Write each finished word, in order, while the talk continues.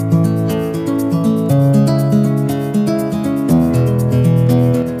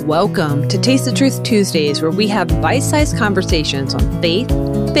Welcome to Taste the Truth Tuesdays, where we have bite-sized conversations on faith,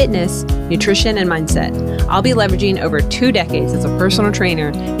 fitness, nutrition, and mindset. I'll be leveraging over 2 decades as a personal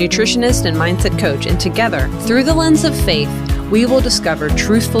trainer, nutritionist, and mindset coach, and together, through the lens of faith, we will discover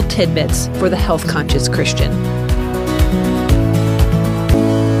truthful tidbits for the health-conscious Christian.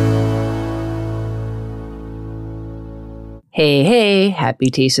 Hey,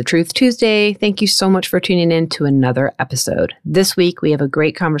 happy Taste of Truth Tuesday. Thank you so much for tuning in to another episode. This week, we have a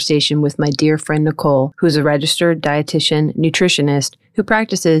great conversation with my dear friend Nicole, who's a registered dietitian, nutritionist, who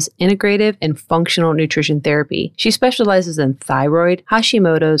practices integrative and functional nutrition therapy. She specializes in thyroid,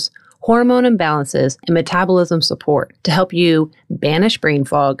 Hashimoto's, hormone imbalances, and metabolism support to help you banish brain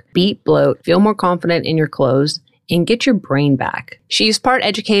fog, beat bloat, feel more confident in your clothes, and get your brain back. She's part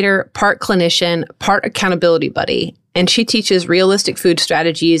educator, part clinician, part accountability buddy, and she teaches realistic food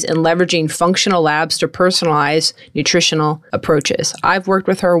strategies and leveraging functional labs to personalize nutritional approaches. I've worked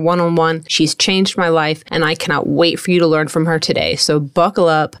with her one-on-one. She's changed my life, and I cannot wait for you to learn from her today. So buckle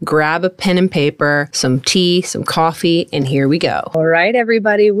up, grab a pen and paper, some tea, some coffee, and here we go. All right,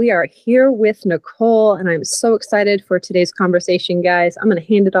 everybody, we are here with Nicole, and I'm so excited for today's conversation, guys. I'm going to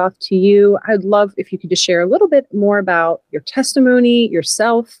hand it off to you. I'd love if you could just share a little bit more about your testimony,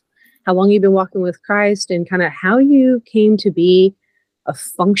 yourself, how long you've been walking with Christ, and kind of how you came to be a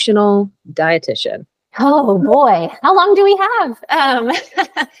functional dietitian. Oh boy, how long do we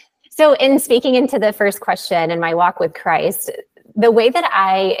have? So in speaking into the first question in my walk with Christ, the way that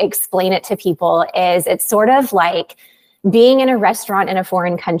I explain it to people is it's sort of like being in a restaurant in a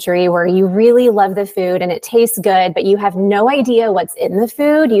foreign country where you really love the food and it tastes good, but you have no idea what's in the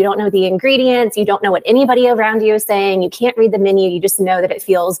food. You don't know the ingredients. You don't know what anybody around you is saying. You can't read the menu. You just know that it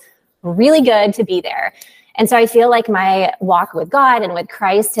feels really good to be there. And so I feel like my walk with God and with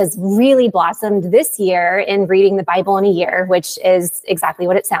Christ has really blossomed this year in reading the Bible in a year, which is exactly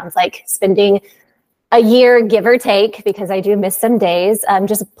what it sounds like, spending a year, give or take, because I do miss some days,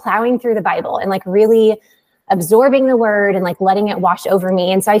 just plowing through the Bible and like really absorbing the word and like letting it wash over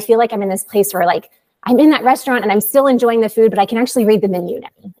me. And so I feel like I'm in this place where like I'm in that restaurant and I'm still enjoying the food, but I can actually read the menu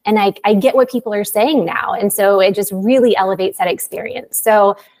now. And I get what people are saying now. And so it just really elevates that experience.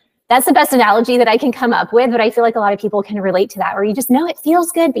 So that's the best analogy that I can come up with, but I feel like a lot of people can relate to that, where you just know it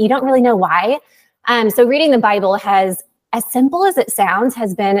feels good, but you don't really know why. So reading the Bible has, as simple as it sounds,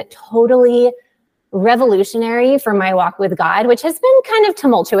 has been totally revolutionary for my walk with God, which has been kind of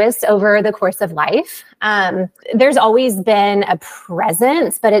tumultuous over the course of life. There's always been a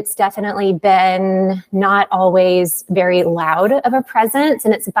presence, but it's definitely been not always very loud of a presence.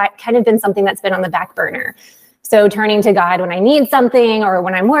 And it's kind of been something that's been on the back burner. So turning to God when I need something or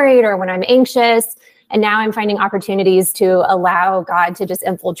when I'm worried or when I'm anxious. And now I'm finding opportunities to allow God to just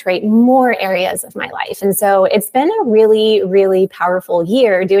infiltrate more areas of my life. And so it's been a really, really powerful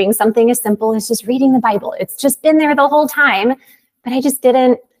year doing something as simple as just reading the Bible. It's just been there the whole time, but I just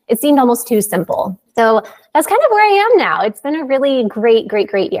didn't, it seemed almost too simple. So that's kind of where I am now. It's been a really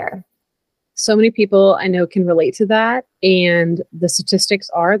great year. So many people I know can relate to that. And the statistics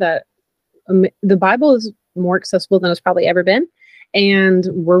are that the Bible is more accessible than it's probably ever been. And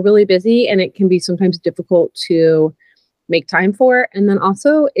we're really busy, and it can be sometimes difficult to make time for. And then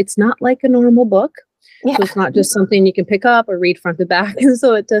also, it's not like a normal book. Yeah. So it's not just something you can pick up or read front to back. And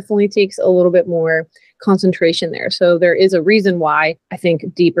so it definitely takes a little bit more concentration there. So there is a reason why, I think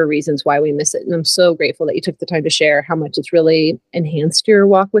deeper reasons why we miss it. And I'm so grateful that you took the time to share how much it's really enhanced your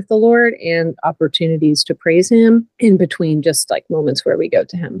walk with the Lord and opportunities to praise him in between just like moments where we go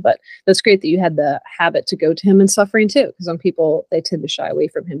to him. But that's great that you had the habit to go to him in suffering too, because some people, they tend to shy away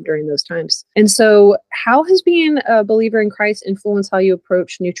from him during those times. And so how has being a believer in Christ influenced how you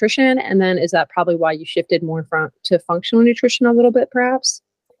approach nutrition? And then is that probably why you shifted more to functional nutrition a little bit, perhaps?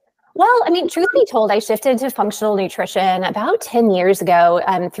 Well, I mean, truth be told, I shifted to functional nutrition about 10 years ago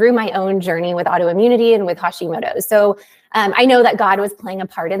through my own journey with autoimmunity and with Hashimoto's. So I know that God was playing a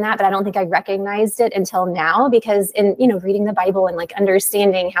part in that, but I don't think I recognized it until now, because in, reading the Bible and like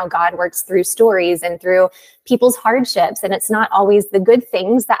understanding how God works through stories and through people's hardships. And it's not always the good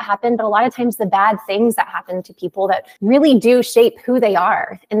things that happen, but a lot of times the bad things that happen to people that really do shape who they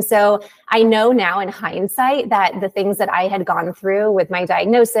are. And so I know now in hindsight that the things that I had gone through with my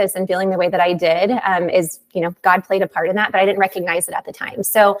diagnosis and feeling the way that I did is, God played a part in that, but I didn't recognize it at the time.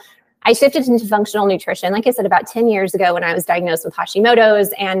 So I shifted into functional nutrition, like I said, about 10 years ago when I was diagnosed with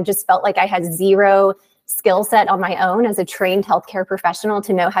Hashimoto's, and just felt like I had zero skill set on my own as a trained healthcare professional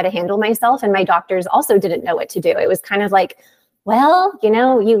to know how to handle myself. And my doctors also didn't know what to do. It was kind of like, well,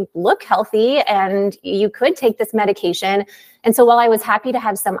 you look healthy and you could take this medication. And so while I was happy to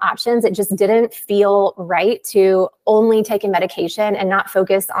have some options, it just didn't feel right to only take a medication and not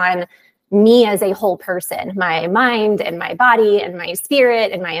focus on me as a whole person, my mind and my body and my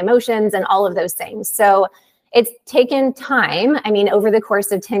spirit and my emotions and all of those things. So it's taken time. I mean, over the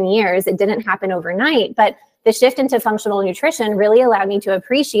course of 10 years, it didn't happen overnight, but the shift into functional nutrition really allowed me to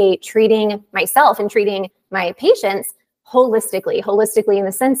appreciate treating myself and treating my patients holistically in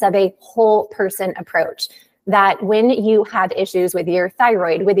the sense of a whole person approach. That when you have issues with your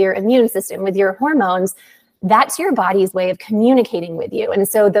thyroid, with your immune system, with your hormones, that's your body's way of communicating with you. And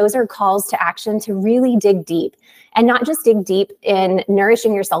so those are calls to action to really dig deep, and not just dig deep in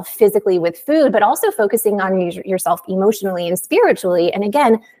nourishing yourself physically with food, but also focusing on yourself emotionally and spiritually. And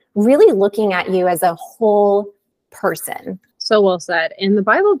again, really looking at you as a whole person. So well said. And the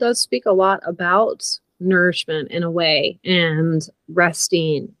Bible does speak a lot about nourishment in a way, and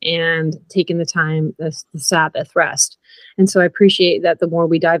resting and taking the time, the Sabbath rest. And so I appreciate that the more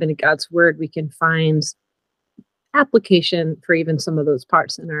we dive into God's word, we can find application for even some of those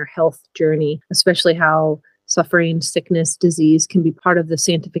parts in our health journey, especially how suffering, sickness, disease can be part of the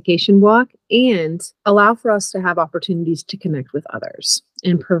sanctification walk and allow for us to have opportunities to connect with others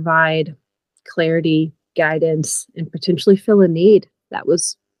and provide clarity, guidance, and potentially fill a need that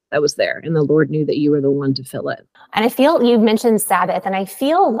was there. And the Lord knew that you were the one to fill it. And I feel you mentioned Sabbath, and I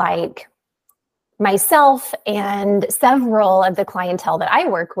feel like myself and several of the clientele that I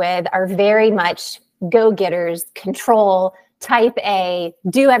work with are very much go-getters, control, type A,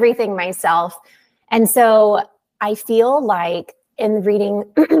 do everything myself. And so I feel like in reading,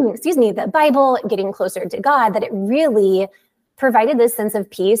 the Bible, getting closer to God, that it really provided this sense of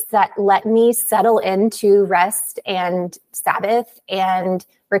peace that let me settle into rest and Sabbath and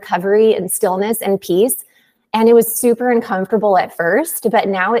recovery and stillness and peace. And it was super uncomfortable at first, but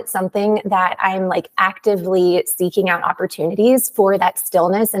now it's something that I'm like actively seeking out opportunities for that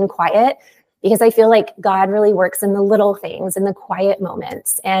stillness and quiet, because I feel like God really works in the little things, in the quiet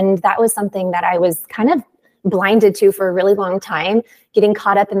moments. And that was something that I was kind of blinded to for a really long time, getting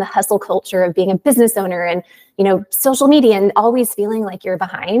caught up in the hustle culture of being a business owner and, social media, and always feeling like you're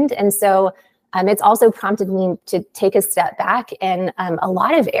behind. And so it's also prompted me to take a step back in a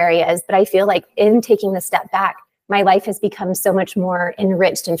lot of areas. But I feel like in taking the step back, my life has become so much more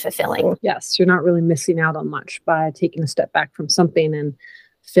enriched and fulfilling. Yes, you're not really missing out on much by taking a step back from something and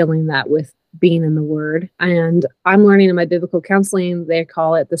filling that with being in the Word. And I'm learning in my biblical counseling, they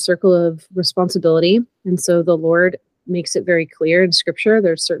call it the circle of responsibility. And so the Lord makes it very clear in Scripture.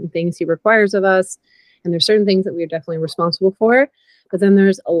 There's certain things He requires of us, and there's certain things that we are definitely responsible for. But then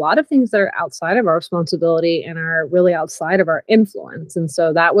there's a lot of things that are outside of our responsibility and are really outside of our influence. And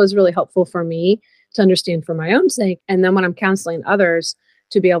so that was really helpful for me to understand for my own sake. And then when I'm counseling others,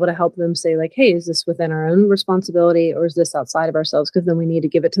 to be able to help them say like, hey, is this within our own responsibility or is this outside of ourselves? Because then we need to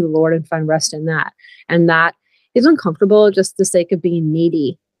give it to the Lord and find rest in that. And that is uncomfortable, just the sake of being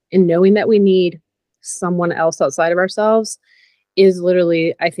needy and knowing that we need someone else outside of ourselves is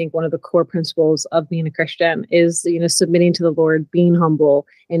literally, I think, one of the core principles of being a Christian is, submitting to the Lord, being humble,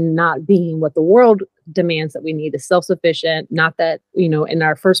 and not being what the world demands that we need, is self-sufficient. Not that, in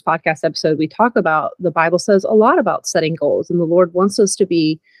our first podcast episode, we talk about, the Bible says a lot about setting goals, and the Lord wants us to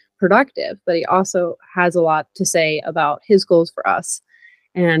be productive, but He also has a lot to say about His goals for us.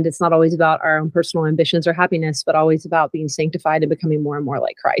 And it's not always about our own personal ambitions or happiness, but always about being sanctified and becoming more and more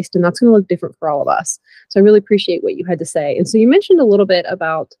like Christ. And that's going to look different for all of us. So I really appreciate what you had to say. And so you mentioned a little bit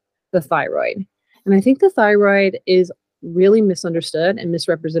about the thyroid. And I think the thyroid is really misunderstood and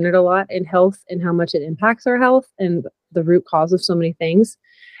misrepresented a lot in health and how much it impacts our health and the root cause of so many things.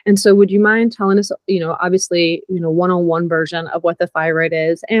 And so would you mind telling us, obviously, one-on-one version of what the thyroid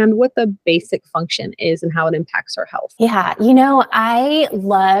is and what the basic function is and how it impacts our health? Yeah. I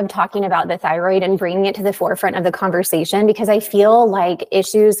love talking about the thyroid and bringing it to the forefront of the conversation, because I feel like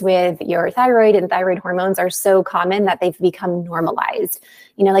issues with your thyroid and thyroid hormones are so common that they've become normalized.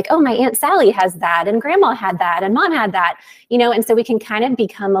 Like, oh, my Aunt Sally has that and grandma had that and mom had that, and so we can kind of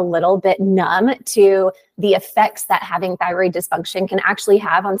become a little bit numb to the effects that having thyroid dysfunction can actually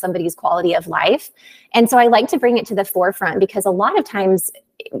have on somebody's quality of life. And so I like to bring it to the forefront, because a lot of times,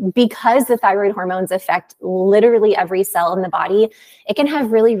 because the thyroid hormones affect literally every cell in the body, it can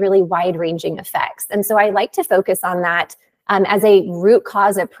have really, really wide-ranging effects. And so I like to focus on that as a root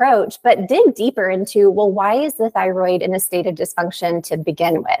cause approach, but dig deeper into, well, why is the thyroid in a state of dysfunction to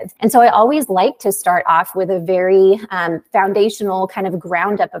begin with? And so I always like to start off with a very foundational kind of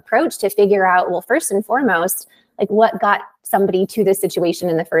ground up approach to figure out, well, first and foremost, like what got somebody to this situation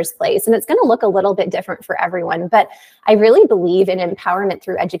in the first place. And it's going to look a little bit different for everyone. But I really believe in empowerment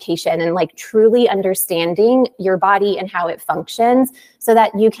through education and like truly understanding your body and how it functions so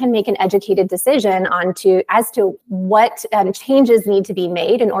that you can make an educated decision as to what changes need to be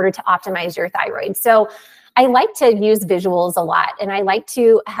made in order to optimize your thyroid. So I like to use visuals a lot, and I like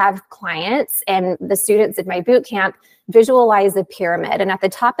to have clients and the students at my boot camp visualize a pyramid. And at the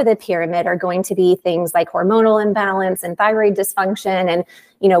top of the pyramid are going to be things like hormonal imbalance and thyroid dysfunction and,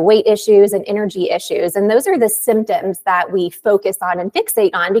 weight issues and energy issues. And those are the symptoms that we focus on and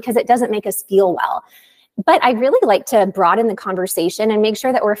fixate on because it doesn't make us feel well. But I really like to broaden the conversation and make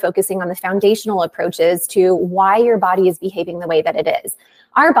sure that we're focusing on the foundational approaches to why your body is behaving the way that it is.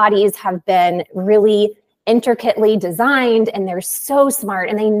 Our bodies have been really intricately designed and they're so smart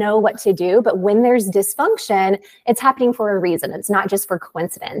and they know what to do. But when there's dysfunction, it's happening for a reason. It's not just for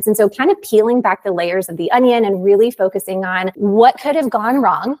coincidence. And so kind of peeling back the layers of the onion and really focusing on what could have gone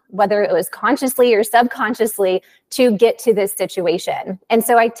wrong, whether it was consciously or subconsciously, to get to this situation. And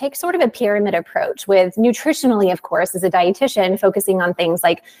so I take sort of a pyramid approach with nutritionally, of course, as a dietitian, focusing on things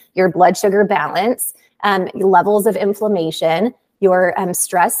like your blood sugar balance, levels of inflammation, your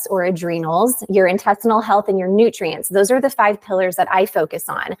stress or adrenals, your intestinal health, and your nutrients. Those are the 5 pillars that I focus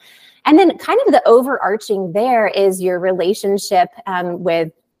on. And then kind of the overarching there is your relationship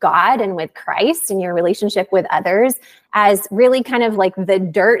with God and with Christ and your relationship with others as really kind of like the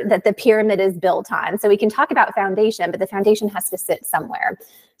dirt that the pyramid is built on. So we can talk about foundation, but the foundation has to sit somewhere.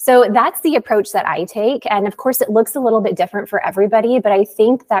 So that's the approach that I take. And of course, it looks a little bit different for everybody, but I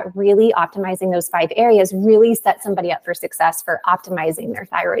think that really optimizing those 5 areas really sets somebody up for success for optimizing their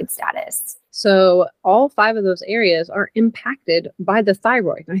thyroid status. So all 5 of those areas are impacted by the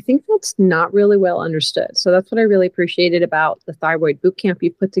thyroid. And I think that's not really well understood. So that's what I really appreciated about the thyroid bootcamp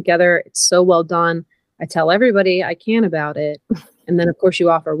you put together. It's so well done. I tell everybody I can about it. And then, of course, you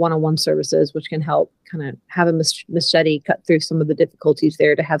offer one-on-one services, which can help kind of have a machete cut through some of the difficulties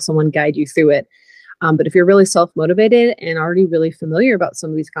there to have someone guide you through it. But if you're really self-motivated and already really familiar about some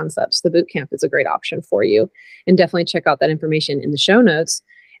of these concepts, the bootcamp is a great option for you. And definitely check out that information in the show notes.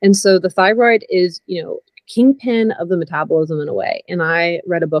 And so the thyroid is, kingpin of the metabolism in a way. And I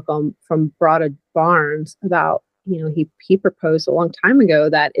read a book from Brada Barnes about, he proposed a long time ago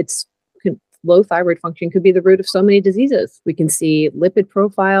that low thyroid function could be the root of so many diseases. We can see lipid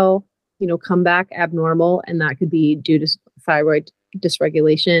profile, come back abnormal, and that could be due to thyroid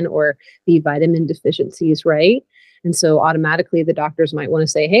dysregulation or the vitamin deficiencies, right? And so automatically the doctors might want to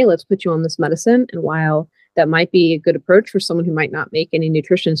say, hey, let's put you on this medicine. And while that might be a good approach for someone who might not make any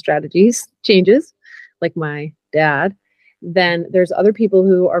nutrition strategies changes, like my dad, then there's other people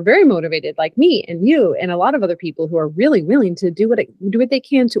who are very motivated, like me and you, and a lot of other people who are really willing to do what they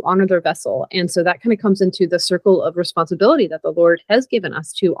can to honor their vessel. And so that kind of comes into the circle of responsibility that the Lord has given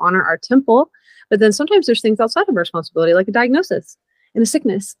us to honor our temple. But then sometimes there's things outside of our responsibility, like a diagnosis and a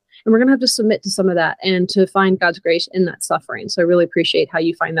sickness. And we're going to have to submit to some of that and to find God's grace in that suffering. So I really appreciate how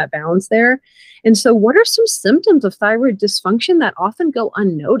you find that balance there. And so what are some symptoms of thyroid dysfunction that often go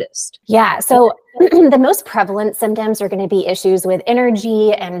unnoticed? Yeah. So the most prevalent symptoms are going to be issues with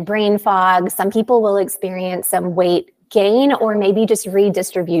energy and brain fog. Some people will experience some weight gain or maybe just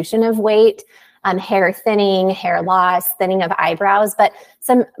redistribution of weight. Hair thinning, hair loss, thinning of eyebrows. But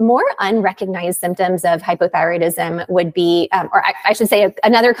some more unrecognized symptoms of hypothyroidism would be, or I should say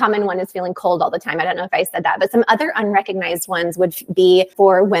another common one is feeling cold all the time. I don't know if I said that, but some other unrecognized ones would be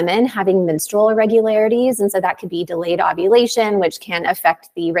for women having menstrual irregularities. And so that could be delayed ovulation, which can affect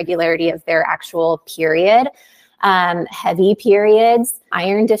the regularity of their actual period. Heavy periods,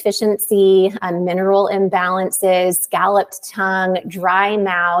 iron deficiency, mineral imbalances, scalloped tongue, dry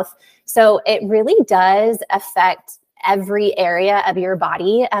mouth. So it really does affect every area of your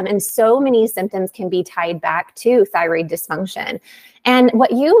body. And so many symptoms can be tied back to thyroid dysfunction. And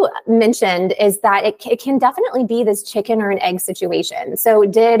what you mentioned is that it can definitely be this chicken or an egg situation. So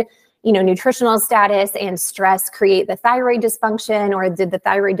did nutritional status and stress create the thyroid dysfunction, or did the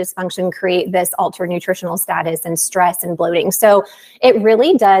thyroid dysfunction create this altered nutritional status and stress and bloating? So it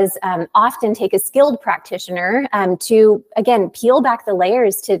really does often take a skilled practitioner to, again, peel back the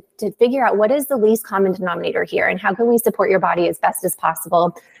layers to figure out what is the least common denominator here and how can we support your body as best as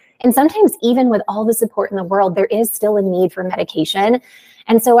possible. And sometimes even with all the support in the world, there is still a need for medication.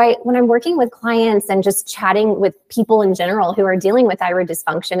 And so when I'm working with clients and just chatting with people in general who are dealing with thyroid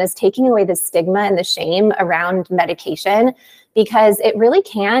dysfunction, is taking away the stigma and the shame around medication, because it really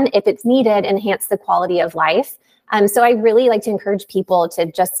can, if it's needed, enhance the quality of life. So I really like to encourage people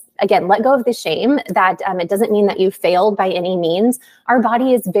to just, again, let go of the shame that it doesn't mean that you failed by any means. Our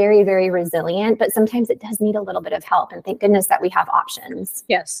body is very, very resilient, but sometimes it does need a little bit of help. And thank goodness that we have options.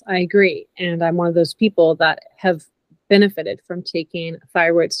 Yes, I agree. And I'm one of those people that have benefited from taking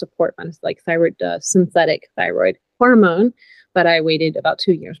thyroid support, like thyroid, synthetic thyroid hormone. But I waited about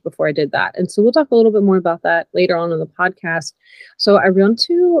 2 years before I did that. And so we'll talk a little bit more about that later on in the podcast. So I want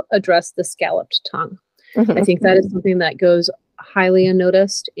to address the scalloped tongue. I think that is something that goes highly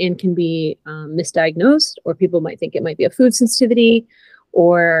unnoticed and can be misdiagnosed, or people might think it might be a food sensitivity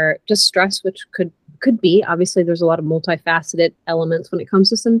or just stress, which could be. Obviously, there's a lot of multifaceted elements when it comes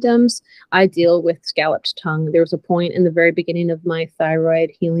to symptoms. I deal with scalloped tongue. There was a point in the very beginning of my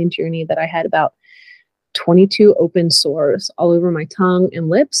thyroid healing journey that I had about 22 open sores all over my tongue and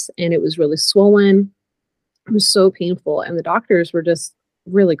lips, and it was really swollen. It was so painful, and the doctors were just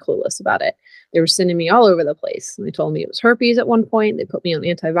really clueless about it. They were sending me all over the place, and they told me it was herpes at one point. They put me on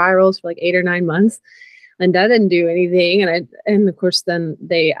antivirals for like 8 or 9 months, and that didn't do anything. And of course, then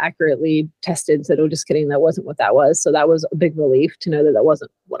they accurately tested and said, "Oh, just kidding, that wasn't what that was." So that was a big relief to know that that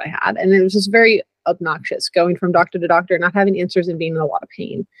wasn't what I had. And it was just very obnoxious going from doctor to doctor, not having answers and being in a lot of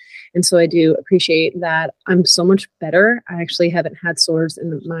pain. And so I do appreciate that I'm so much better. I actually haven't had sores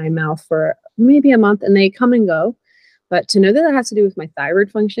in my mouth for maybe a month, and they come and go. But to know that that has to do with my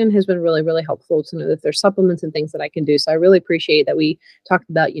thyroid function has been really, really helpful to know that there's supplements and things that I can do. So I really appreciate that we talked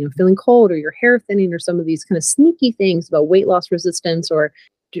about, feeling cold or your hair thinning or some of these kind of sneaky things about weight loss resistance or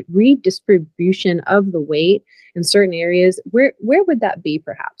redistribution of the weight in certain areas. Where would that be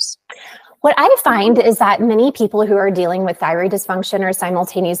perhaps? What I find is that many people who are dealing with thyroid dysfunction are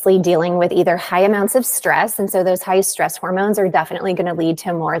simultaneously dealing with either high amounts of stress. And so those high stress hormones are definitely going to lead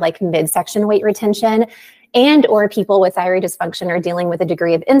to more like midsection weight retention. And or people with thyroid dysfunction are dealing with a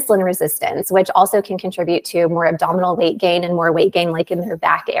degree of insulin resistance, which also can contribute to more abdominal weight gain and more weight gain like in their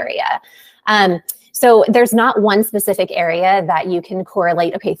back area. So there's not one specific area that you can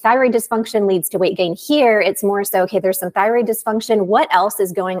correlate, okay, thyroid dysfunction leads to weight gain here. It's more so, okay, there's some thyroid dysfunction. What else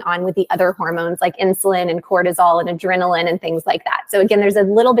is going on with the other hormones like insulin and cortisol and adrenaline and things like that? So again, there's a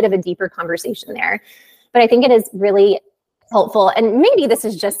little bit of a deeper conversation there. But I think it is really helpful. And maybe this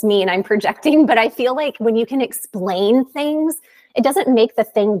is just me and I'm projecting, but I feel like when you can explain things, it doesn't make the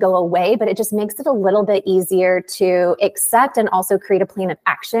thing go away, but it just makes it a little bit easier to accept and also create a plan of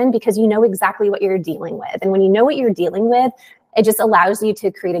action because you know exactly what you're dealing with. And when you know what you're dealing with, it just allows you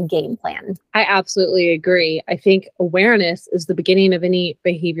to create a game plan. I absolutely agree. I think awareness is the beginning of any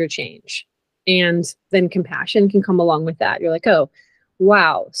behavior change. And then compassion can come along with that. You're like, oh,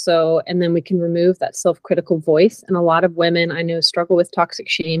 wow. So, and then we can remove that self-critical voice. And a lot of women I know struggle with toxic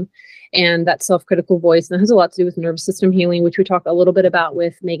shame and that self-critical voice. And that has a lot to do with nervous system healing, which we talk a little bit about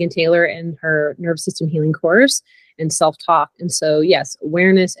with Megan Taylor and her nervous system healing course and self-talk. And so, yes,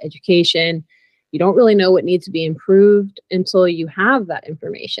 awareness, education. You don't really know what needs to be improved until you have that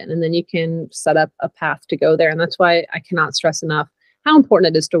information. And then you can set up a path to go there. And that's why I cannot stress enough how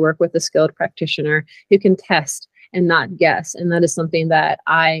important it is to work with a skilled practitioner who can test and not guess. And that is something that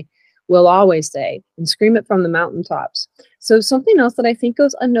I will always say and scream it from the mountaintops. So something else that I think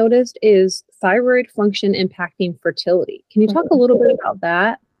goes unnoticed is thyroid function impacting fertility. Can you talk a little bit about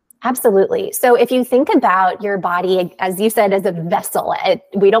that? Absolutely. So if you think about your body, as you said, as a vessel,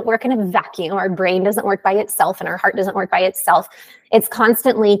 we don't work in a vacuum. Our brain doesn't work by itself and our heart doesn't work by itself. It's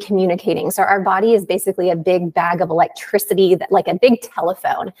constantly communicating. So our body is basically a big bag of electricity, like a big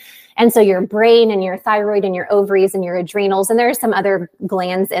telephone. And so your brain and your thyroid and your ovaries and your adrenals, and there are some other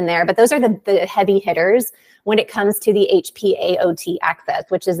glands in there, but those are the heavy hitters when it comes to the HPAOT axis,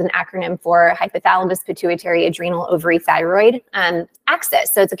 which is an acronym for hypothalamus, pituitary, adrenal, ovary, thyroid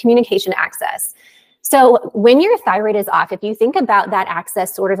axis. So it's a communication axis. So when your thyroid is off, if you think about that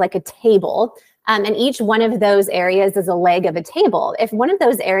axis sort of like a table, and each one of those areas is a leg of a table. If one of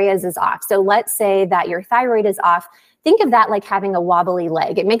those areas is off, so let's say that your thyroid is off, think of that like having a wobbly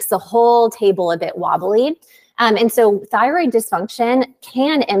leg. It makes the whole table a bit wobbly. And so thyroid dysfunction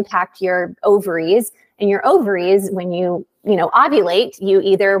can impact your ovaries. And your ovaries, when you ovulate, you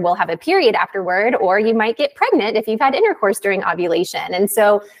either will have a period afterward or you might get pregnant if you've had intercourse during ovulation. And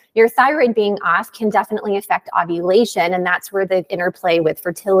so your thyroid being off can definitely affect ovulation. And that's where the interplay with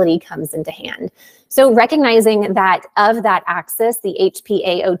fertility comes into hand. So recognizing that of that axis, the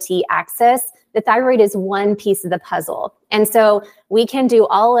HPAOT axis, the thyroid is one piece of the puzzle. And so we can do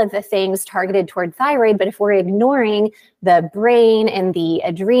all of the things targeted toward thyroid, but if we're ignoring the brain and the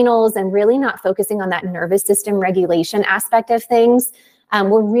adrenals and really not focusing on that nervous system regulation aspect of things,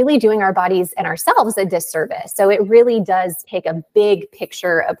 we're really doing our bodies and ourselves a disservice. So it really does take a big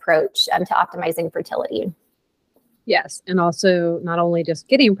picture approach to optimizing fertility. Yes. And also not only just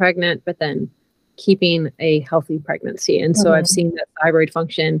getting pregnant, but then keeping a healthy pregnancy. And so I've seen that thyroid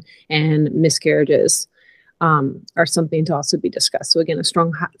function and miscarriages are something to also be discussed. So again, a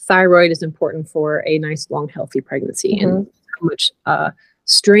strong thyroid is important for a nice, long, healthy pregnancy, and how much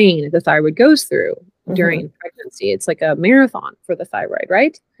strain the thyroid goes through during pregnancy. It's like a marathon for the thyroid,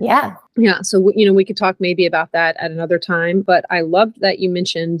 right? Yeah. Yeah. So, we could talk maybe about that at another time, but I loved that you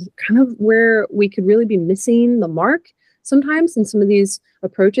mentioned kind of where we could really be missing the mark sometimes in some of these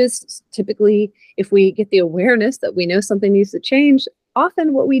approaches. Typically, if we get the awareness that we know something needs to change,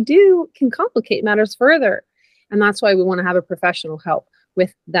 often what we do can complicate matters further. And that's why we want to have a professional help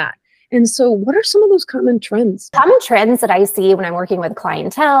with that. And so what are some of those common trends? Common trends that I see when I'm working with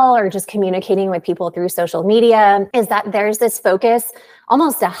clientele or just communicating with people through social media is that there's this focus,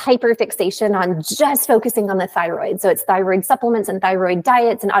 almost a hyperfixation on just focusing on the thyroid. So it's thyroid supplements and thyroid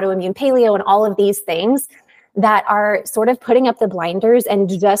diets and autoimmune paleo and all of these things that are sort of putting up the blinders and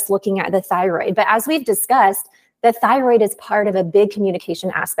just looking at the thyroid. But as we've discussed, the thyroid is part of a big communication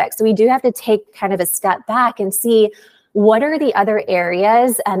aspect. So we do have to take kind of a step back and see what are the other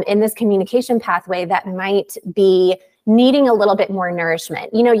areas in this communication pathway that might be needing a little bit more nourishment.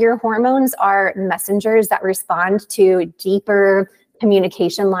 Your hormones are messengers that respond to deeper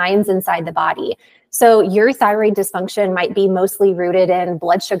communication lines inside the body. So your thyroid dysfunction might be mostly rooted in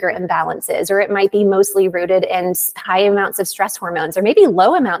blood sugar imbalances, or it might be mostly rooted in high amounts of stress hormones, or maybe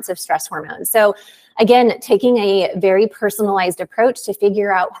low amounts of stress hormones. So again, taking a very personalized approach to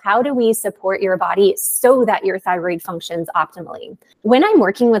figure out how do we support your body so that your thyroid functions optimally. When I'm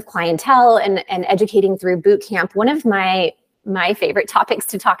working with clientele and educating through boot camp, one of my favorite topics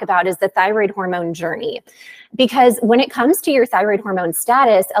to talk about is the thyroid hormone journey. Because when it comes to your thyroid hormone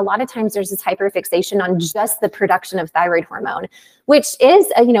status, a lot of times there's this hyperfixation on just the production of thyroid hormone, which is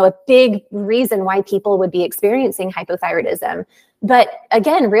a big reason why people would be experiencing hypothyroidism. But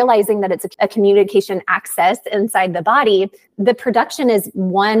again, realizing that it's a communication access inside the body, the production is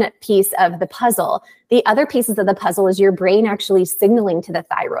one piece of the puzzle. The other pieces of the puzzle is your brain actually signaling to the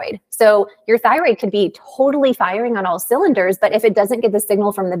thyroid. So your thyroid could be totally firing on all cylinders, but if it doesn't get the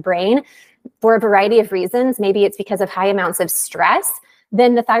signal from the brain for a variety of reasons, maybe it's because of high amounts of stress,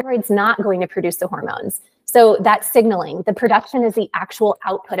 then the thyroid's not going to produce the hormones. So that's signaling. The production is the actual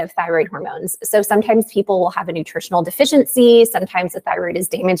output of thyroid hormones. So sometimes people will have a nutritional deficiency. Sometimes the thyroid is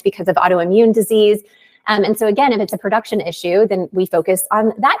damaged because of autoimmune disease. And so again, if it's a production issue, then we focus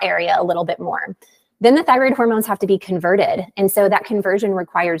on that area a little bit more. Then the thyroid hormones have to be converted. And so that conversion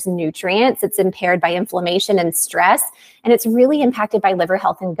requires nutrients. It's impaired by inflammation and stress, and it's really impacted by liver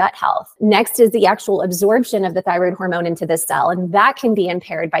health and gut health. Next is the actual absorption of the thyroid hormone into the cell, and that can be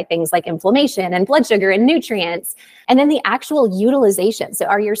impaired by things like inflammation and blood sugar and nutrients. And then the actual utilization. So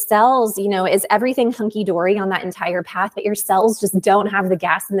are your cells, is everything hunky-dory on that entire path, but your cells just don't have the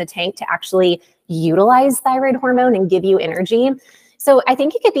gas in the tank to actually utilize thyroid hormone and give you energy? So I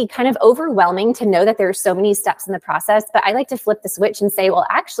think it could be kind of overwhelming to know that there are so many steps in the process, but I like to flip the switch and say, well,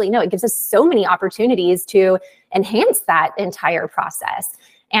 actually, no, it gives us so many opportunities to enhance that entire process.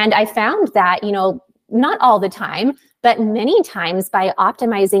 And I found that, not all the time, but many times by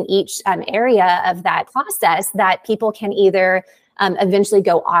optimizing each area of that process, that people can either eventually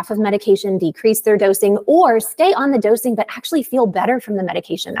go off of medication, decrease their dosing, or stay on the dosing, but actually feel better from the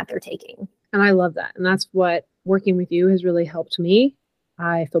medication that they're taking. And I love that. And that's what working with you has really helped me.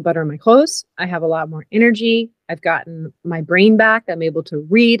 I feel better in my clothes. I have a lot more energy. I've gotten my brain back. I'm able to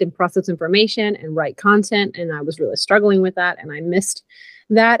read and process information and write content. And I was really struggling with that. And I missed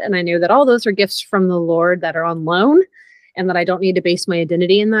that. And I knew that all those are gifts from the Lord that are on loan, and that I don't need to base my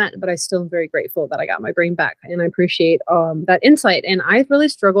identity in that. But I still am very grateful that I got my brain back. And I appreciate that insight. And I've really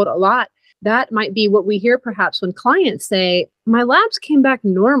struggled a lot. That might be what we hear perhaps when clients say, my labs came back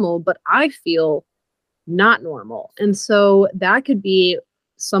normal, but I feel not normal. And so that could be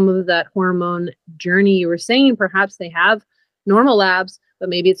some of that hormone journey you were saying. Perhaps they have normal labs, but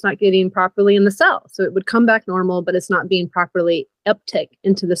maybe it's not getting properly in the cell. So it would come back normal, but it's not being properly uptake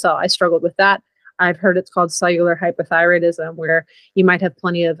into the cell. I struggled with that. I've heard it's called cellular hypothyroidism, where you might have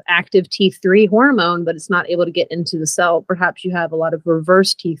plenty of active T3 hormone, but it's not able to get into the cell. Perhaps you have a lot of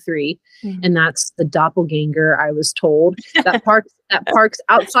reverse T3, and that's the doppelganger, I was told, that parks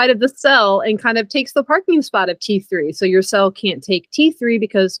outside of the cell and kind of takes the parking spot of T3. So your cell can't take T3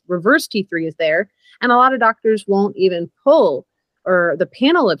 because reverse T3 is there. And a lot of doctors won't even pull or the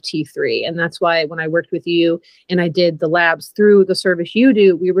panel of T3. And that's why when I worked with you and I did the labs through the service you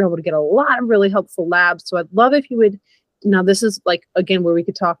do, we were able to get a lot of really helpful labs. So I'd love if you would, now this is like, again, where we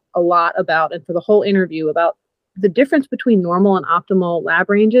could talk a lot about, and for the whole interview, about the difference between normal and optimal lab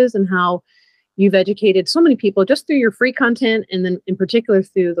ranges and how, you've educated so many people just through your free content, and then in particular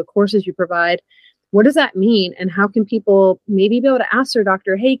through the courses you provide. What does that mean? And how can people maybe be able to ask their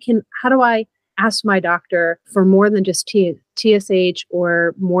doctor, hey, how do I ask my doctor for more than just TSH,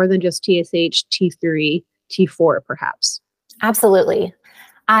 or more than just TSH, T3, T4, perhaps? Absolutely.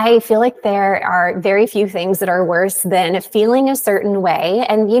 I feel like there are very few things that are worse than feeling a certain way.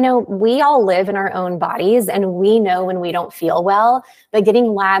 And, we all live in our own bodies, and we know when we don't feel well, but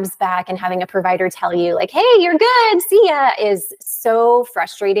getting labs back and having a provider tell you like, hey, you're good, see ya, is so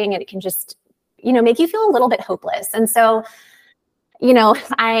frustrating. And it can just, make you feel a little bit hopeless. And so,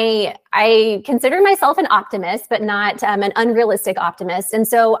 I consider myself an optimist, but not an unrealistic optimist. And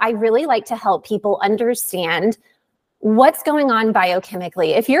so I really like to help people understand what's going on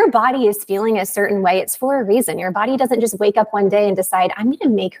biochemically. If your body is feeling a certain way, it's for a reason. Your body doesn't just wake up one day and decide, I'm going to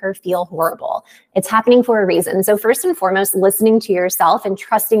make her feel horrible. It's happening for a reason. So first and foremost, listening to yourself and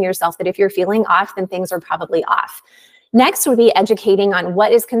trusting yourself that if you're feeling off, then things are probably off. Next would be educating on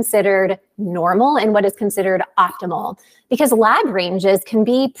what is considered normal and what is considered optimal, because lab ranges can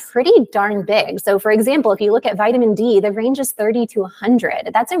be pretty darn big. So for example, if you look at vitamin D, the range is 30 to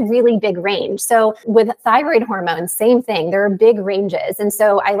 100. That's a really big range. So with thyroid hormones, same thing, there are big ranges. And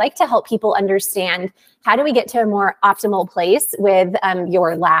so I like to help people understand, how do we get to a more optimal place with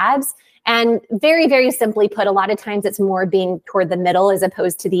your labs? And very, very simply put, a lot of times it's more being toward the middle as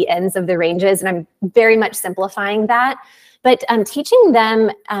opposed to the ends of the ranges. And I'm very much simplifying that. But teaching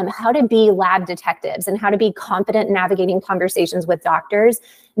them how to be lab detectives and how to be confident navigating conversations with doctors,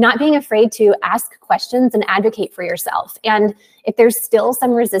 not being afraid to ask questions and advocate for yourself. And if there's still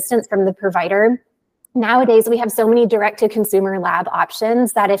some resistance from the provider, nowadays, we have so many direct-to-consumer lab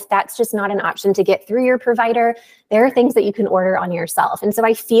options that if that's just not an option to get through your provider, there are things that you can order on yourself. And so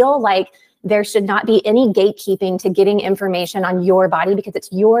I feel like there should not be any gatekeeping to getting information on your body, because it's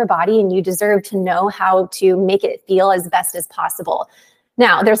your body and you deserve to know how to make it feel as best as possible.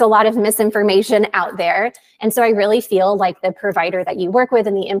 Now, there's a lot of misinformation out there. And so I really feel like the provider that you work with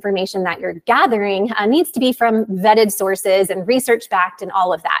and the information that you're gathering needs to be from vetted sources and research-backed and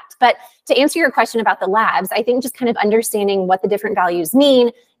all of that. But to answer your question about the labs, I think just kind of understanding what the different values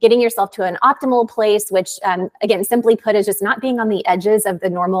mean, getting yourself to an optimal place, which again, simply put, is just not being on the edges of the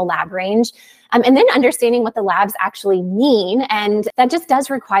normal lab range. And then understanding what the labs actually mean. And that just does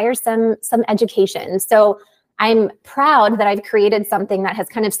require some education. So I'm proud that I've created something that has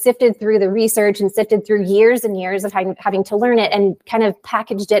kind of sifted through the research and sifted through years and years of having to learn it, and kind of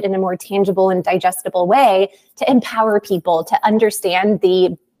packaged it in a more tangible and digestible way to empower people to understand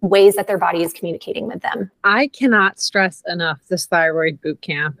the ways that their body is communicating with them. I cannot stress enough this thyroid boot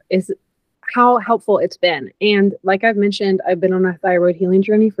camp is how helpful it's been. And like I've mentioned, I've been on a thyroid healing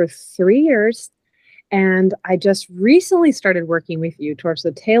journey for 3 years, and I just recently started working with you towards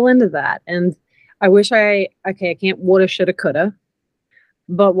the tail end of that. And I wish I can't woulda, shoulda, coulda.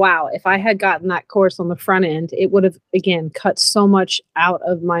 But wow, if I had gotten that course on the front end, it would have, again, cut so much out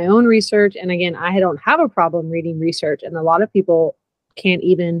of my own research. And again, I don't have a problem reading research. And a lot of people can't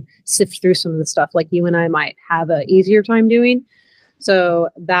even sift through some of the stuff like you and I might have an easier time doing. So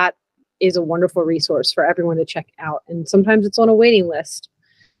that is a wonderful resource for everyone to check out. And sometimes it's on a waiting list.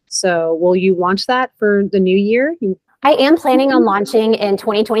 So will you launch that for the new year? I am planning on launching in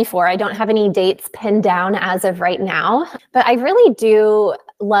 2024. I don't have any dates pinned down as of right now, but I really do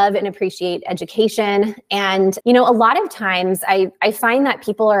love and appreciate education. And, a lot of times I find that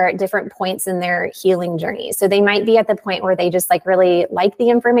people are at different points in their healing journey. So they might be at the point where they just really like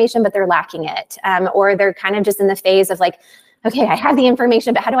the information, but they're lacking it. Or they're kind of just in the phase of okay, I have the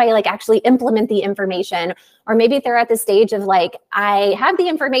information, but how do I actually implement the information? Or maybe they're at the stage of I have the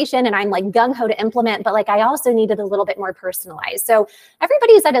information and I'm gung-ho to implement, but I also need it a little bit more personalized. So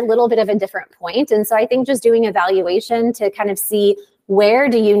everybody's at a little bit of a different point. And so I think just doing evaluation to kind of see, where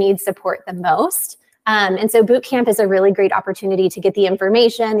do you need support the most? And so boot camp is a really great opportunity to get the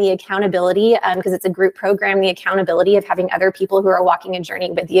information, the accountability, because it's a group program, the accountability of having other people who are walking a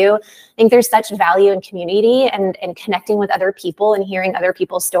journey with you. I think there's such value in community and connecting with other people and hearing other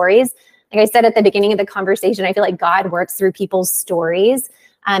people's stories. Like I said at the beginning of the conversation, I feel like God works through people's stories.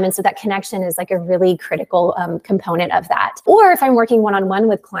 And so that connection is a really critical component of that. Or if I'm working one-on-one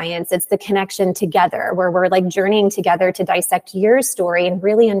with clients, it's the connection together where we're journeying together to dissect your story and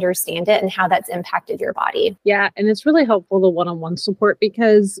really understand it and how that's impacted your body. Yeah. And it's really helpful, the one-on-one support,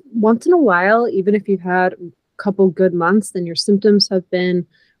 because once in a while, even if you've had a couple good months, then your symptoms have been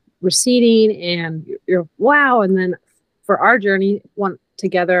receding and you're wow. And then for our journey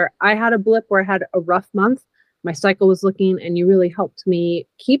together, I had a blip where I had a rough month. My cycle was looking, and you really helped me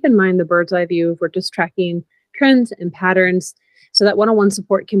keep in mind the bird's eye view. We're just tracking trends and patterns So that one-on-one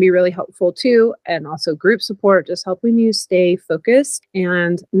support can be really helpful too. And also group support, just helping you stay focused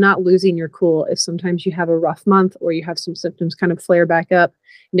and not losing your cool if sometimes you have a rough month or you have some symptoms kind of flare back up,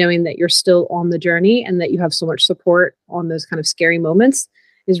 knowing that you're still on the journey and that you have so much support on those kind of scary moments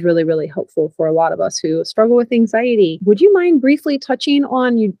is really, really helpful for a lot of us who struggle with anxiety. Would you mind briefly touching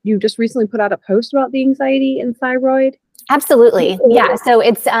on, you just recently put out a post about the anxiety and thyroid? Absolutely. Yeah. So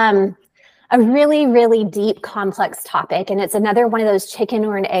it's a really, really deep, complex topic. And it's another one of those chicken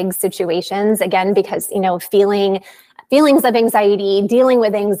or an egg situations, again, because, feelings of anxiety, dealing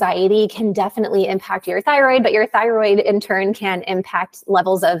with anxiety can definitely impact your thyroid, but your thyroid in turn can impact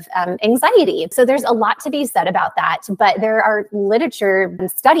levels of anxiety. So there's a lot to be said about that, but there are literature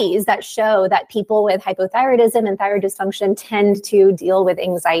and studies that show that people with hypothyroidism and thyroid dysfunction tend to deal with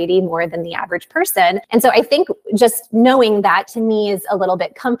anxiety more than the average person. And so I think just knowing that to me is a little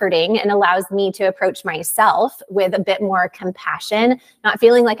bit comforting and allows me to approach myself with a bit more compassion, not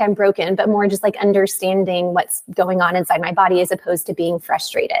feeling like I'm broken, but more just like understanding what's going on inside my body as opposed to being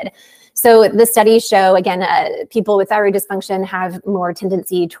frustrated. So the studies show, again, people with thyroid dysfunction have more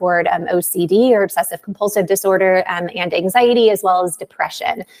tendency toward OCD or obsessive compulsive disorder and anxiety, as well as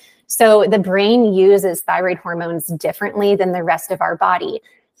depression. So the brain uses thyroid hormones differently than the rest of our body.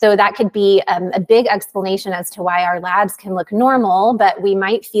 So that could be a big explanation as to why our labs can look normal, but we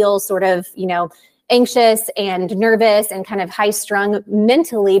might feel sort of, anxious and nervous and kind of high strung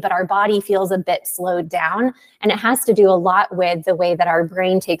mentally, but our body feels a bit slowed down. And it has to do a lot with the way that our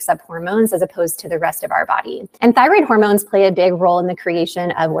brain takes up hormones as opposed to the rest of our body. And thyroid hormones play a big role in the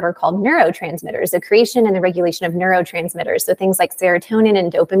creation of what are called neurotransmitters, the creation and the regulation of neurotransmitters. So things like serotonin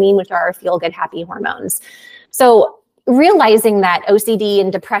and dopamine, which are our feel-good, happy hormones. So realizing that OCD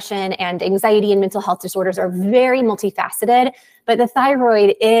and depression and anxiety and mental health disorders are very multifaceted, but the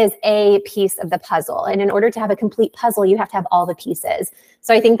thyroid is a piece of the puzzle. And in order to have a complete puzzle, you have to have all the pieces.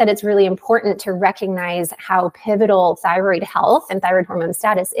 So I think that it's really important to recognize how pivotal thyroid health and thyroid hormone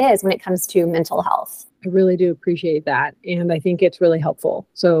status is when it comes to mental health. I really do appreciate that. And I think it's really helpful.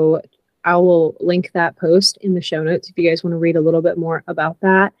 So I will link that post in the show notes if you guys want to read a little bit more about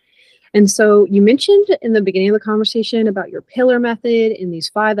that. And so you mentioned in the beginning of the conversation about your pillar method and these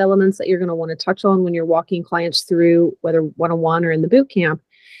 5 elements that you're going to want to touch on when you're walking clients through, whether one-on-one or in the boot camp.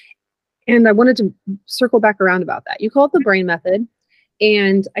 And I wanted to circle back around about that. You call it the brain method.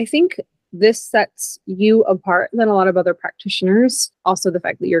 And I think this sets you apart than a lot of other practitioners. Also, the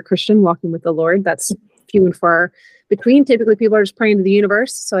fact that you're a Christian walking with the Lord, that's few and far between. Typically, people are just praying to the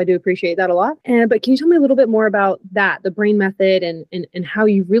universe. So I do appreciate that a lot. But can you tell me a little bit more about that, the brain method, and how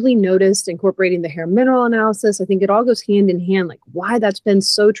you really noticed incorporating the hair mineral analysis? I think it all goes hand in hand, like why that's been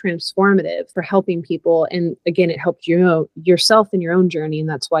so transformative for helping people. And again, it helped yourself in your own journey. And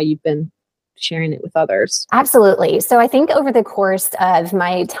that's why you've been sharing it with others. Absolutely. So I think over the course of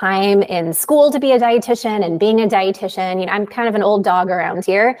my time in school to be a dietitian and being a dietitian, I'm kind of an old dog around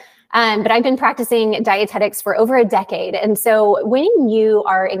here. But I've been practicing dietetics for over a decade. And so when you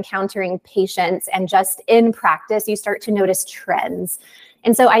are encountering patients and just in practice, you start to notice trends.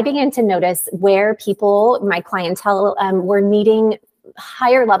 And so I began to notice where people, my clientele, were needing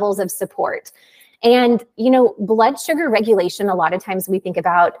higher levels of support. And, blood sugar regulation, a lot of times we think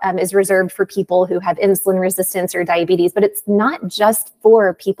about is reserved for people who have insulin resistance or diabetes, but it's not just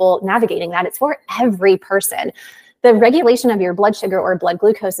for people navigating that, it's for every person. The regulation of your blood sugar or blood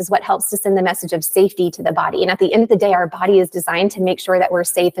glucose is what helps to send the message of safety to the body. And at the end of the day, our body is designed to make sure that we're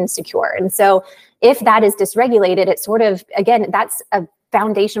safe and secure. And so if that is dysregulated, it sort of, again, that's a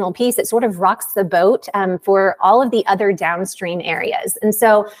foundational piece. It sort of rocks the boat for all of the other downstream areas. And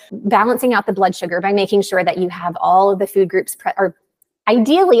so balancing out the blood sugar by making sure that you have all of the food groups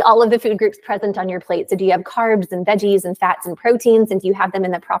ideally all of the food groups present on your plate. So do you have carbs and veggies and fats and proteins, and do you have them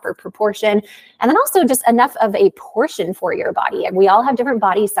in the proper proportion? And then also just enough of a portion for your body. And we all have different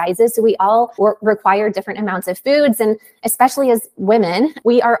body sizes, so we all require different amounts of foods. And especially as women,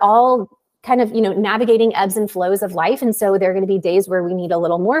 we are all kind of, navigating ebbs and flows of life. And so there are going to be days where we need a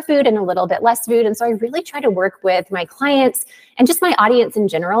little more food and a little bit less food. And so I really try to work with my clients and just my audience in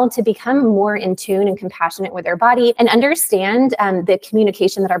general to become more in tune and compassionate with their body and understand the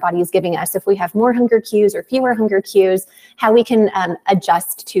communication that our body is giving us. If we have more hunger cues or fewer hunger cues, how we can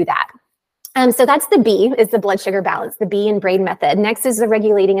adjust to that. So that's the B, is the blood sugar balance, the B in brain method. Next is the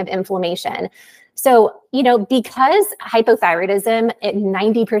regulating of inflammation. So, because hypothyroidism in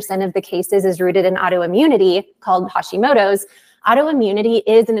 90% of the cases is rooted in autoimmunity called Hashimoto's, autoimmunity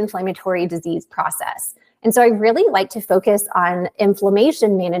is an inflammatory disease process. And so I really like to focus on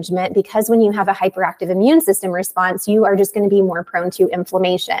inflammation management, because when you have a hyperactive immune system response, you are just going to be more prone to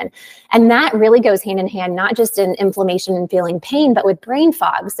inflammation. And that really goes hand in hand, not just in inflammation and feeling pain, but with brain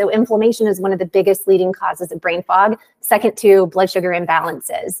fog. So inflammation is one of the biggest leading causes of brain fog, second to blood sugar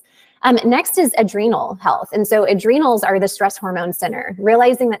imbalances. Next is adrenal health. And so adrenals are the stress hormone center.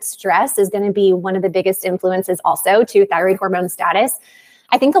 Realizing that stress is going to be one of the biggest influences also to thyroid hormone status.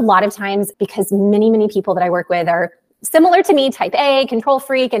 I think a lot of times, because many people that I work with are similar to me, type A, control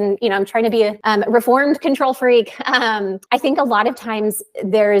freak, and I'm trying to be a reformed control freak. I think a lot of times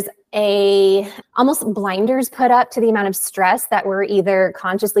there's almost blinders put up to the amount of stress that we're either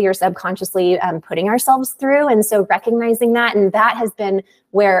consciously or subconsciously putting ourselves through. And so recognizing that, and that has been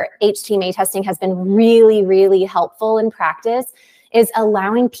where HTMA testing has been really helpful in practice, is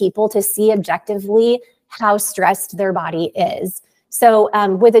allowing people to see objectively how stressed their body is. So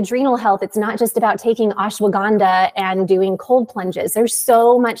with adrenal health, it's not just about taking ashwagandha and doing cold plunges. There's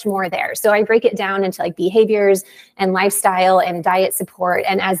so much more there. So I break it down into like behaviors and lifestyle and diet support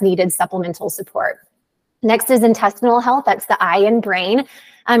and as needed supplemental support. Next is intestinal health. That's the eye and brain.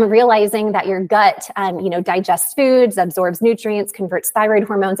 Realizing that your gut, digests foods, absorbs nutrients, converts thyroid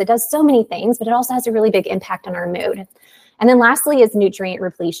hormones. It does so many things, but it also has a really big impact on our mood. And then lastly is nutrient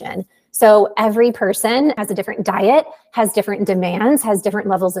repletion. So every person has a different diet, has different demands, has different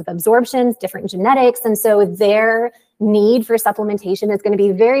levels of absorptions, different genetics. And so their need for supplementation is going to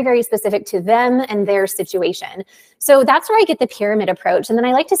be very specific to them and their situation. So that's where I get the pyramid approach. And then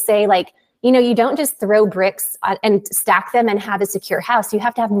I like to say, you don't just throw bricks and stack them and have a secure house. You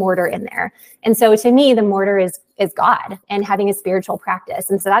have to have mortar in there. And so to me, the mortar is God and having a spiritual practice.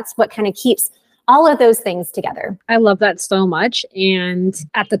 And so that's what kind of keeps all of those things together. I love that so much. And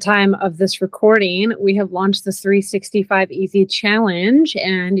at the time of this recording, we have launched the 365 Easy Challenge,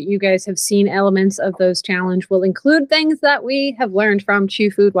 and you guys have seen elements of those challenge will include things that we have learned from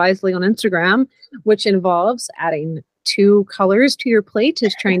Chew Food Wisely on Instagram, which involves adding 2 colors to your plate,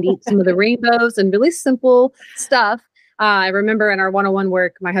 is trying to eat some of the rainbows and really simple stuff. I remember in our one-on-one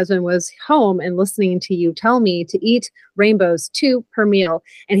work, my husband was home and listening to you tell me to eat rainbows 2 per meal.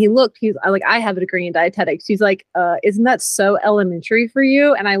 And he's like, I have a degree in dietetics. He's like, isn't that so elementary for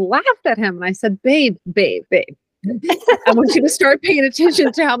you? And I laughed at him and I said, babe. I want you to start paying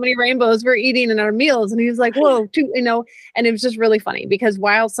attention to how many rainbows we're eating in our meals. And he was like, whoa, and it was just really funny, because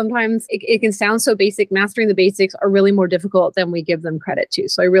while sometimes it can sound so basic, mastering the basics are really more difficult than we give them credit to.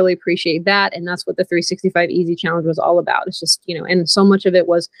 So I really appreciate that. And that's what the 365 Easy Challenge was all about. It's just, and so much of it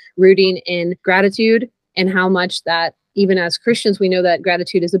was rooting in gratitude, and how much that even as Christians, we know that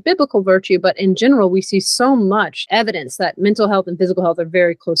gratitude is a biblical virtue, but in general, we see so much evidence that mental health and physical health are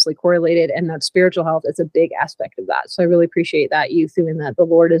very closely correlated, and that spiritual health is a big aspect of that. So I really appreciate that you threw in that the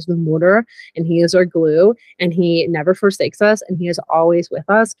Lord is the mortar and he is our glue, and he never forsakes us, and he is always with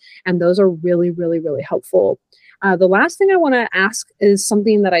us. And those are really helpful. The last thing I want to ask is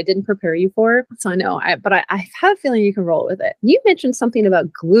something that I didn't prepare you for. So I know, but I have a feeling you can roll with it. You mentioned something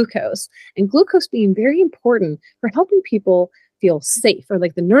about glucose, and glucose being very important for helping people feel safe, or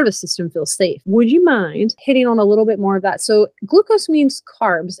like the nervous system feels safe. Would you mind hitting on a little bit more of that? So glucose means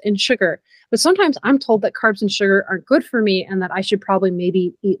carbs and sugar, but sometimes I'm told that carbs and sugar aren't good for me, and that I should probably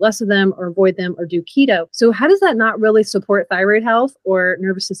maybe eat less of them or avoid them or do keto. So how does that not really support thyroid health or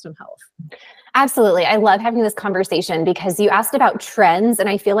nervous system health? Absolutely. I love having this conversation, because you asked about trends. And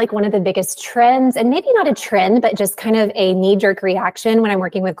I feel like one of the biggest trends, and maybe not a trend, but just kind of a knee-jerk reaction when I'm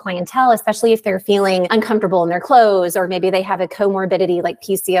working with clientele, especially if they're feeling uncomfortable in their clothes, or maybe they have a comorbidity like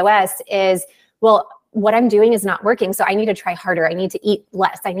PCOS, is, well, what I'm doing is not working, so I need to try harder. I need to eat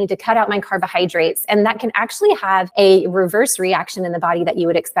less. I need to cut out my carbohydrates. And that can actually have a reverse reaction in the body that you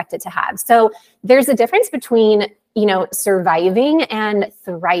would expect it to have. So there's a difference between surviving and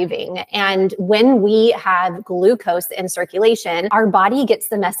thriving. And when we have glucose in circulation, our body gets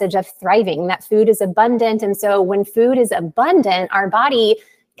the message of thriving, that food is abundant. And so when food is abundant, our body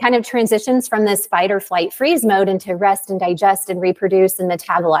kind of transitions from this fight or flight freeze mode into rest and digest and reproduce and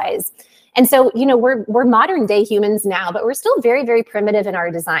metabolize. And so, we're modern day humans now, but we're still very primitive in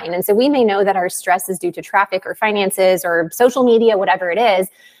our design. And so we may know that our stress is due to traffic or finances or social media, whatever it is.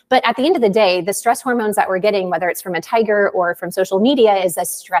 But at the end of the day, the stress hormones that we're getting, whether it's from a tiger or from social media, is a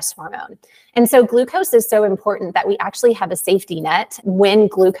stress hormone. And so glucose is so important that we actually have a safety net when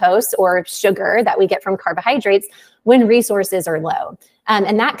glucose or sugar that we get from carbohydrates, when resources are low.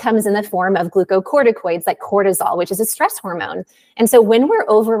 And that comes in the form of glucocorticoids like cortisol, which is a stress hormone. And so when we're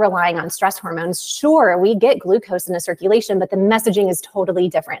over relying on stress hormones, sure, we get glucose in the circulation, but the messaging is totally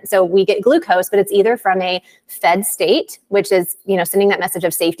different. So we get glucose, but it's either from a fed state, which is, sending that message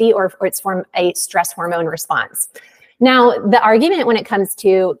of safety, or it's from a stress hormone response. Now, the argument when it comes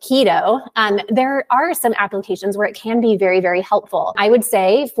to keto, there are some applications where it can be very, very helpful. I would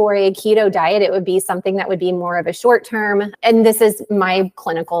say for a keto diet, it would be something that would be more of a short term, and this is my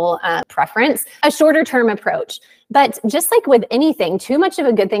clinical preference, a shorter term approach. But just like with anything, too much of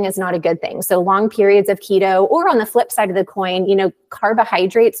a good thing is not a good thing. So long periods of keto, or on the flip side of the coin,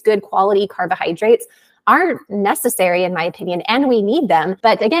 carbohydrates, good quality carbohydrates, are necessary in my opinion, and we need them.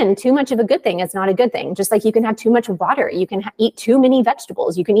 But again, too much of a good thing is not a good thing. Just like you can have too much water, you can eat too many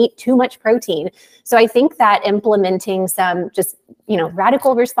vegetables, you can eat too much protein. So I think that implementing some just,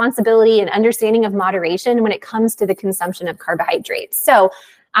 radical responsibility and understanding of moderation when it comes to the consumption of carbohydrates. So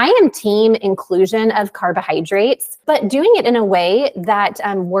I am team inclusion of carbohydrates, but doing it in a way that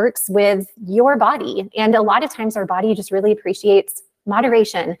works with your body. And a lot of times our body just really appreciates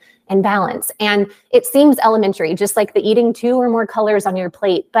moderation and balance. And it seems elementary, just like the eating 2 or more colors on your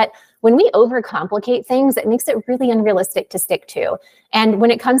plate. But when we overcomplicate things, it makes it really unrealistic to stick to. And when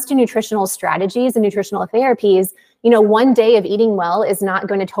it comes to nutritional strategies and nutritional therapies, one day of eating well is not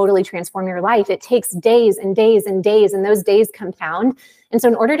going to totally transform your life. It takes days and days and days, and those days compound. And so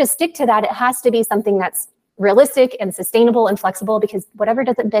in order to stick to that, it has to be something that's realistic and sustainable and flexible, because whatever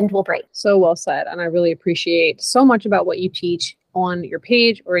doesn't bend will break. So well said. And I really appreciate so much about what you teach on your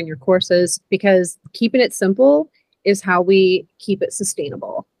page or in your courses, because keeping it simple is how we keep it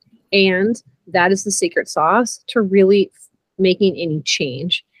sustainable. And that is the secret sauce to really making any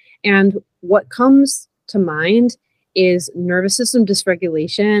change. And what comes to mind is nervous system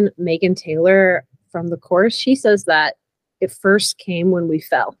dysregulation. Megan Taylor from the course, she says that it first came when we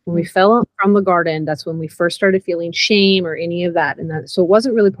fell. When we fell from the garden, that's when we first started feeling shame or any of that. So it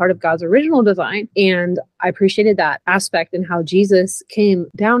wasn't really part of God's original design. And I appreciated that aspect and how Jesus came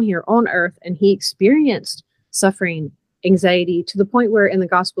down here on earth and he experienced suffering, anxiety, to the point where in the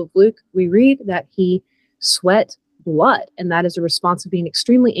Gospel of Luke, we read that he sweat blood. And that is a response of being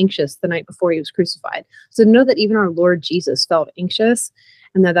extremely anxious the night before he was crucified. So to know that even our Lord Jesus felt anxious,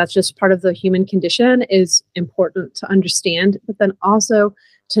 and that's just part of the human condition, is important to understand, but then also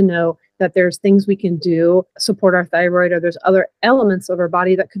to know that there's things we can do, support our thyroid, or there's other elements of our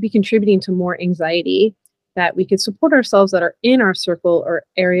body that could be contributing to more anxiety, that we could support ourselves, that are in our circle or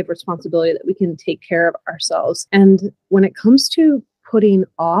area of responsibility, that we can take care of ourselves. And when it comes to putting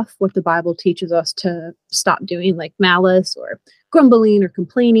off what the Bible teaches us to stop doing, like malice or grumbling or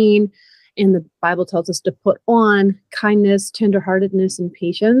complaining, and the Bible tells us to put on kindness, tenderheartedness, and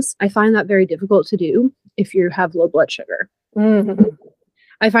patience, I find that very difficult to do if you have low blood sugar. Mm-hmm.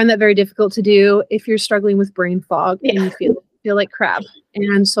 I find that very difficult to do if you're struggling with brain fog and you feel like crap.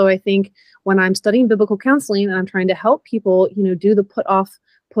 And so I think when I'm studying biblical counseling and I'm trying to help people, do the put off,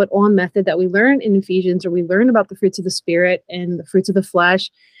 put on method that we learn in Ephesians, or we learn about the fruits of the Spirit and the fruits of the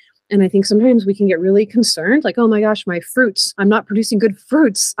flesh. And I think sometimes we can get really concerned, like, oh my gosh, my fruits, I'm not producing good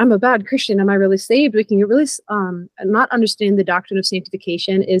fruits. I'm a bad Christian. Am I really saved? We can get really not understand the doctrine of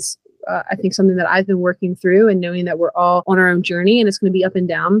sanctification is, I think, something that I've been working through, and knowing that we're all on our own journey and it's going to be up and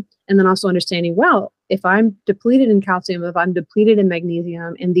down. And then also understanding, well, if I'm depleted in calcium, if I'm depleted in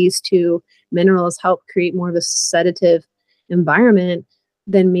magnesium, and these two minerals help create more of a sedative environment,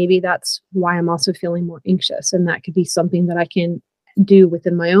 then maybe that's why I'm also feeling more anxious. And that could be something that I can do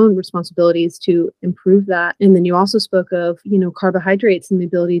within my own responsibilities to improve that. And then you also spoke of, carbohydrates and the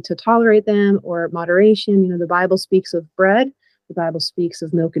ability to tolerate them, or moderation. The Bible speaks of bread, the Bible speaks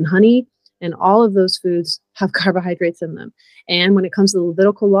of milk and honey, and all of those foods have carbohydrates in them. And when it comes to the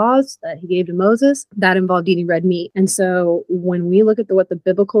Levitical laws that he gave to Moses, that involved eating red meat. And so when we look at what the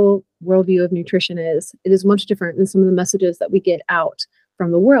biblical worldview of nutrition is, it is much different than some of the messages that we get out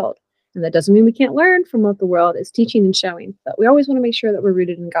from the world. And that doesn't mean we can't learn from what the world is teaching and showing, but we always want to make sure that we're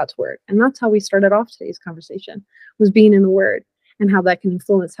rooted in God's word. And that's how we started off today's conversation, was being in the word and how that can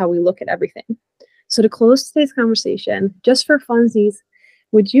influence how we look at everything. So to close today's conversation, just for funsies,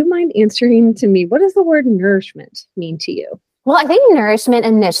 would you mind answering to me, what does the word nourishment mean to you? Well, I think nourishment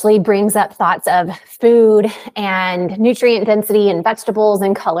initially brings up thoughts of food and nutrient density and vegetables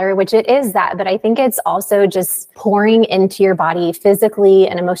and color, which it is that. But I think it's also just pouring into your body physically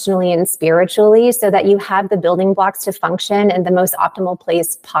and emotionally and spiritually so that you have the building blocks to function in the most optimal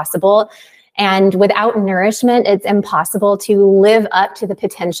place possible. And without nourishment, it's impossible to live up to the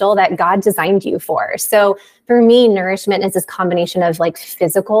potential that God designed you for. So for me, nourishment is this combination of like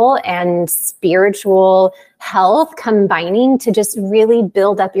physical and spiritual health combining to just really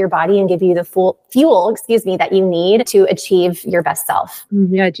build up your body and give you the full fuel, that you need to achieve your best self.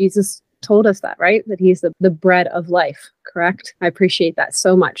 Yeah, Jesus told us that, right? That he's the bread of life, correct? I appreciate that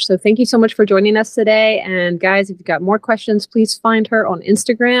so much. So thank you so much for joining us today. And guys, if you've got more questions, please find her on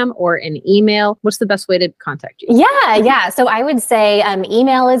Instagram or an email. What's the best way to contact you? Yeah. So I would say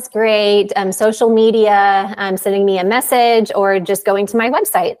email is great, social media, sending me a message, or just going to my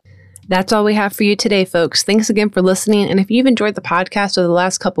website. That's all we have for you today, folks. Thanks again for listening. And if you've enjoyed the podcast over the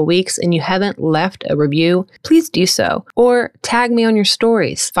last couple weeks and you haven't left a review, please do so. Or tag me on your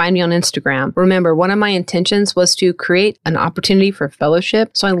stories. Find me on Instagram. Remember, one of my intentions was to create an opportunity for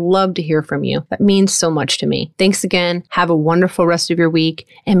fellowship. So I love to hear from you. That means so much to me. Thanks again. Have a wonderful rest of your week.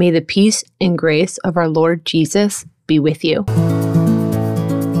 And may the peace and grace of our Lord Jesus be with you.